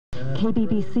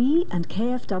KBBC and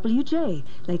KFWJ,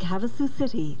 Lake Havasu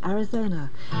City,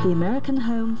 Arizona, the American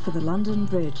home for the London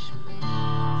Bridge.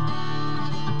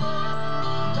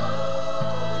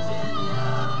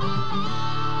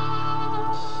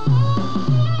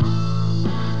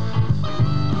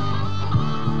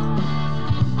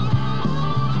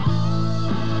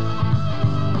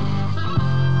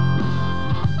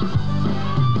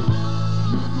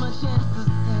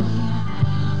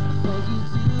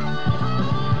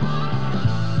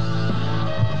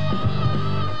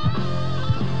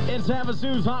 It's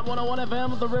Havasu's Hot 101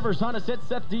 FM, the River's hottest hit.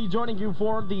 Seth Dee joining you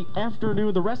for the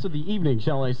afternoon, the rest of the evening,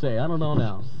 shall I say. I don't know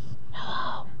now.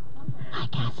 Hello. Hi,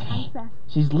 Cassidy. Hi,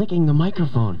 she's licking the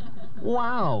microphone.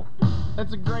 Wow.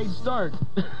 That's a great start.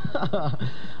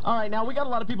 All right, now we got a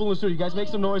lot of people in the studio. You guys make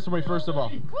some noise for me, first of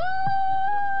all.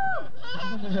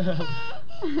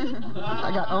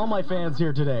 I got all my fans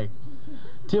here today.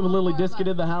 Tim and Lindley Diskin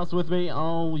in the house with me.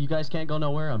 Oh, you guys can't go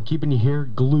nowhere. I'm keeping you here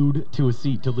glued to a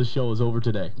seat till this show is over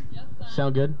today.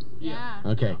 Sound good? Yeah.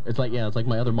 Okay. It's like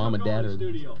my other mom and dad.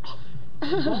 Studio.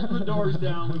 Bolting the doors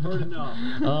down. We've heard enough.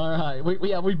 All right.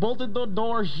 We bolted the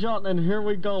door shut, and here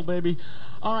we go, baby.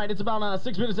 All right. It's about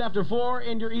 6 minutes after 4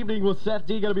 in your evening with Seth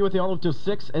Dee. Gonna be with you all up till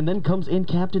 6, and then comes in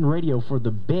Captain Radio for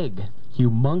the big,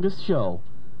 humongous show.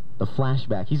 The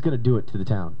flashback. He's gonna do it to the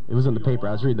town. It was in the paper.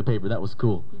 I was reading the paper. That was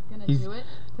cool. He's gonna do it.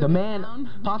 The man,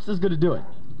 Pops is gonna do it.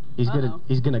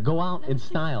 He's gonna go out in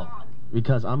style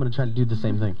because I'm gonna try to do the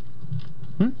same thing.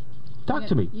 Talk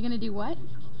to me. You gonna do what?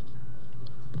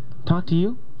 Talk to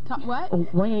you. What? Oh,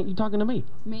 why ain't you talking to me?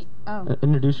 Me? Oh.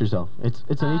 Introduce yourself. It's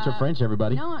Anitra French,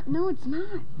 everybody. No, it's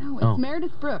not. No, it's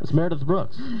Meredith Brooks. It's Meredith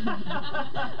Brooks.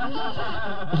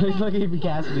 Look, even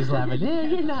Cassidy's laughing. Yeah,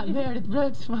 you're not Meredith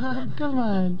Brooks, Mom. Come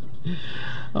on.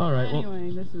 All right.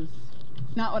 Anyway, this is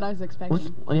not what I was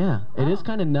expecting. Yeah, it is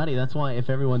kind of nutty. That's why, if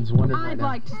everyone's wondering right now. I'd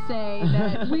like to say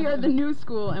that we are the new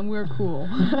school and we're cool.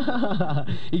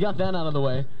 You got that out of the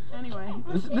way. Anyway.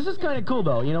 This is kind of cool,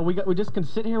 though. You know, we just can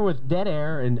sit here with dead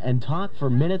air and talk for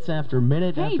minutes after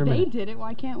minute after minute. Hey, they did it.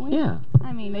 Why can't we? Yeah.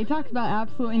 I mean, they talked about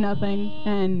absolutely nothing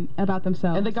and about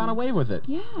themselves. And they got away with it.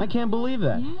 Yeah. I can't believe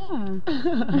that. Yeah.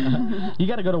 You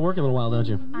got to go to work in a little while, don't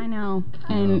you? I know.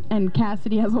 And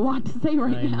Cassidy has a lot to say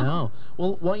right now. I know.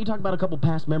 Well, why don't you talk about a couple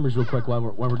past memories real quick while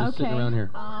we're just sitting around here?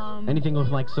 Anything with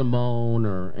like Simone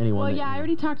or anyone? Well, yeah, I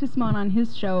already talked to Simone on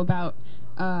his show about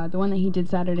the one that he did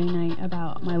Saturday night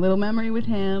about my little memory with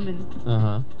him and.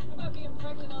 About being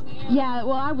pregnant on the air. Yeah,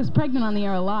 well, I was pregnant on the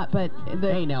air a lot, but.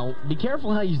 Hey, now be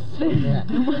careful how you say that.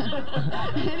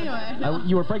 Anyway.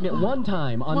 You were pregnant one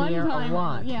time on the air a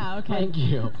lot. Yeah, okay. Thank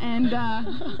you. And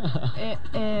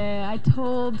I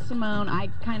told Simone, I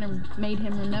kind of made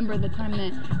him remember the time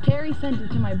that Terry sent it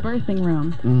to my birthing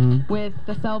room with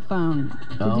the cell phone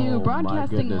to do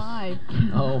broadcasting live.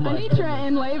 Oh my goodness. Anitra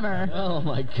in labor. Oh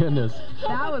my goodness.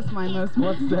 That was my most.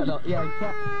 What's that? Yeah,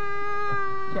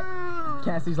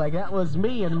 Cassie's like, that was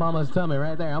me in Mama's tummy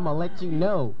right there. I'm gonna let you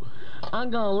know. I'm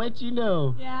gonna let you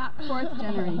know. Yeah, 4th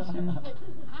generation.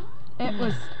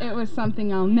 It was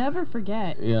something I'll never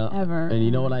forget. Yeah. Ever. And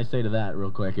you know what I say to that real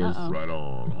quick is Right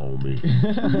on, homie.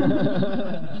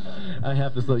 I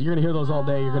have to. You're gonna hear those all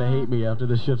day. You're gonna hate me after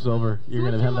this shift's over. You're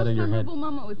gonna have that in your head. What's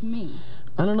your most memorable moment with me?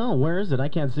 I don't know. Where is it? I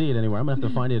can't see it anywhere. I'm going to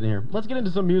have to find it in here. Let's get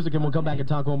into some music and we'll come back and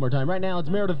talk one more time. Right now, it's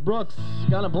Meredith Brooks.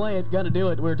 Gotta play it. Gotta do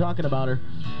it. We're talking about her.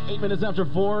 8 minutes after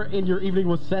 4 in your evening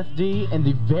with Seth Dee and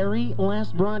the very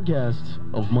last broadcast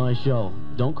of my show.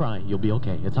 Don't cry. You'll be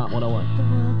okay. It's Hot 101. The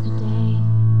world today,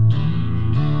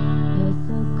 you're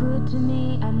so good to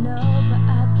me. I know, but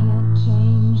I can't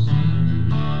change.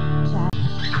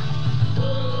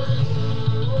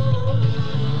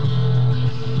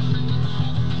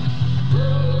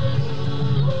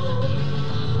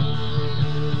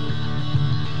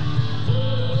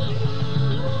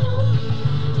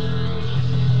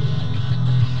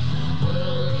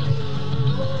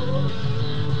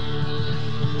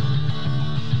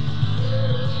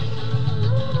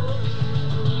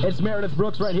 It's Meredith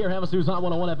Brooks right here, Havasu's Hot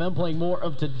 101 FM, playing more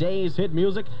of today's hit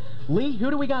music. Lee, who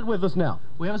do we got with us now?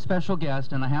 We have a special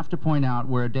guest, and I have to point out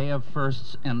we're a day of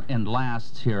firsts and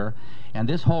lasts here, and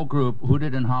this whole group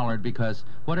hooted and hollered because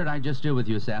what did I just do with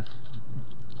you, Seth?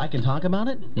 I can talk about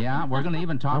it? Yeah, we're going to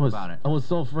even talk about it. I was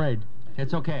so afraid.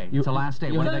 It's okay. It's the last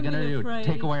day. What are they going to do?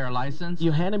 Take away our license?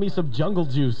 You handed me some jungle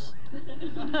juice.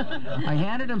 I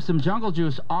handed him some jungle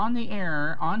juice on the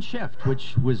air, on shift,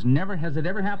 which was never, has it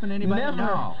ever happened to anybody? Never.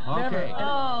 No. Never. Okay.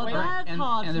 Oh, that's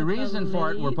hard And to the reason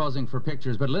for it, we're believe. posing for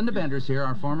pictures, but Linda Bender's here,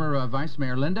 our former vice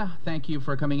mayor. Linda, thank you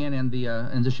for coming in and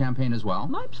the champagne as well.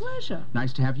 My pleasure.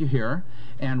 Nice to have you here.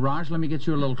 And Raj, let me get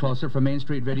you a little closer from Main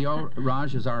Street Video.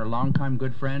 Raj is our longtime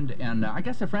good friend, and I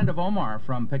guess a friend of Omar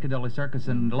from Piccadilly Circus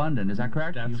in London. Is that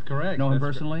correct? That's correct. Know him That's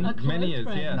personally? Many years,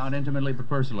 yes. Not intimately, but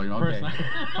personally. Okay.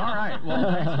 All right.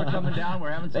 Well, thanks for coming down.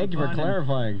 We're having some Thank you fun. for and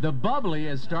clarifying. The bubbly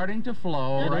is starting to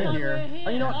flow right here. Oh,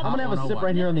 you know what? I'm gonna have a sip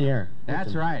right here on the air. That's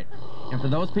Listen. right. And for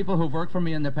those people who've worked for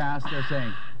me in the past, they're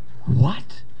saying, "What?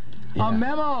 Yeah. A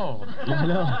memo?" I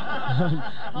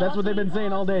know. That's what they've been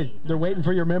saying all day. They're waiting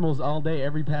for your memos all day.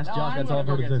 Every past Now job. I'm That's all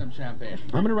gonna I've go heard get it some champagne.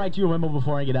 I'm gonna write you a memo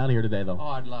before I get out of here today, though. Oh,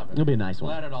 I'd love it. It'll be a nice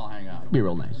one. Let it all hang out. Be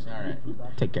real nice. All right.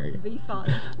 Take care of you. Be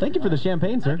fun. Thank you for the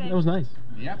champagne, sir. Okay. That was nice.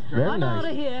 Yep. Very I'm nice.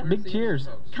 outta here. Big cheers.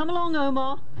 Come along,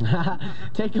 Omar.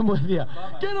 Take him with you.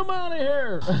 Get him out of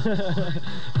here.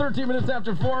 13 minutes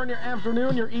after 4 in your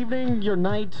afternoon, your evening, your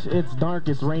night. It's dark,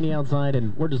 it's rainy outside,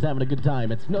 and we're just having a good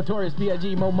time. It's Notorious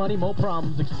B.I.G. Mo Money, Mo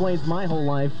Problems explains my whole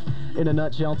life in a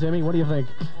nutshell. Timmy, what do you think?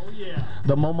 Oh, yeah.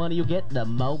 The more money you get, the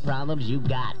more problems you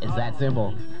got. It's that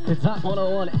simple. It's Hot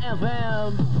 101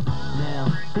 FM. Now,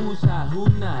 who's hot, who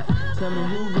not? Tell me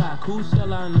who rock, who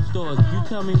sell out in the stores. You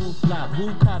tell me who flop,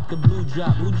 who cop the blue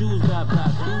drop, who jewels got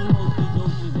pops, who mostly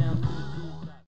dozy down.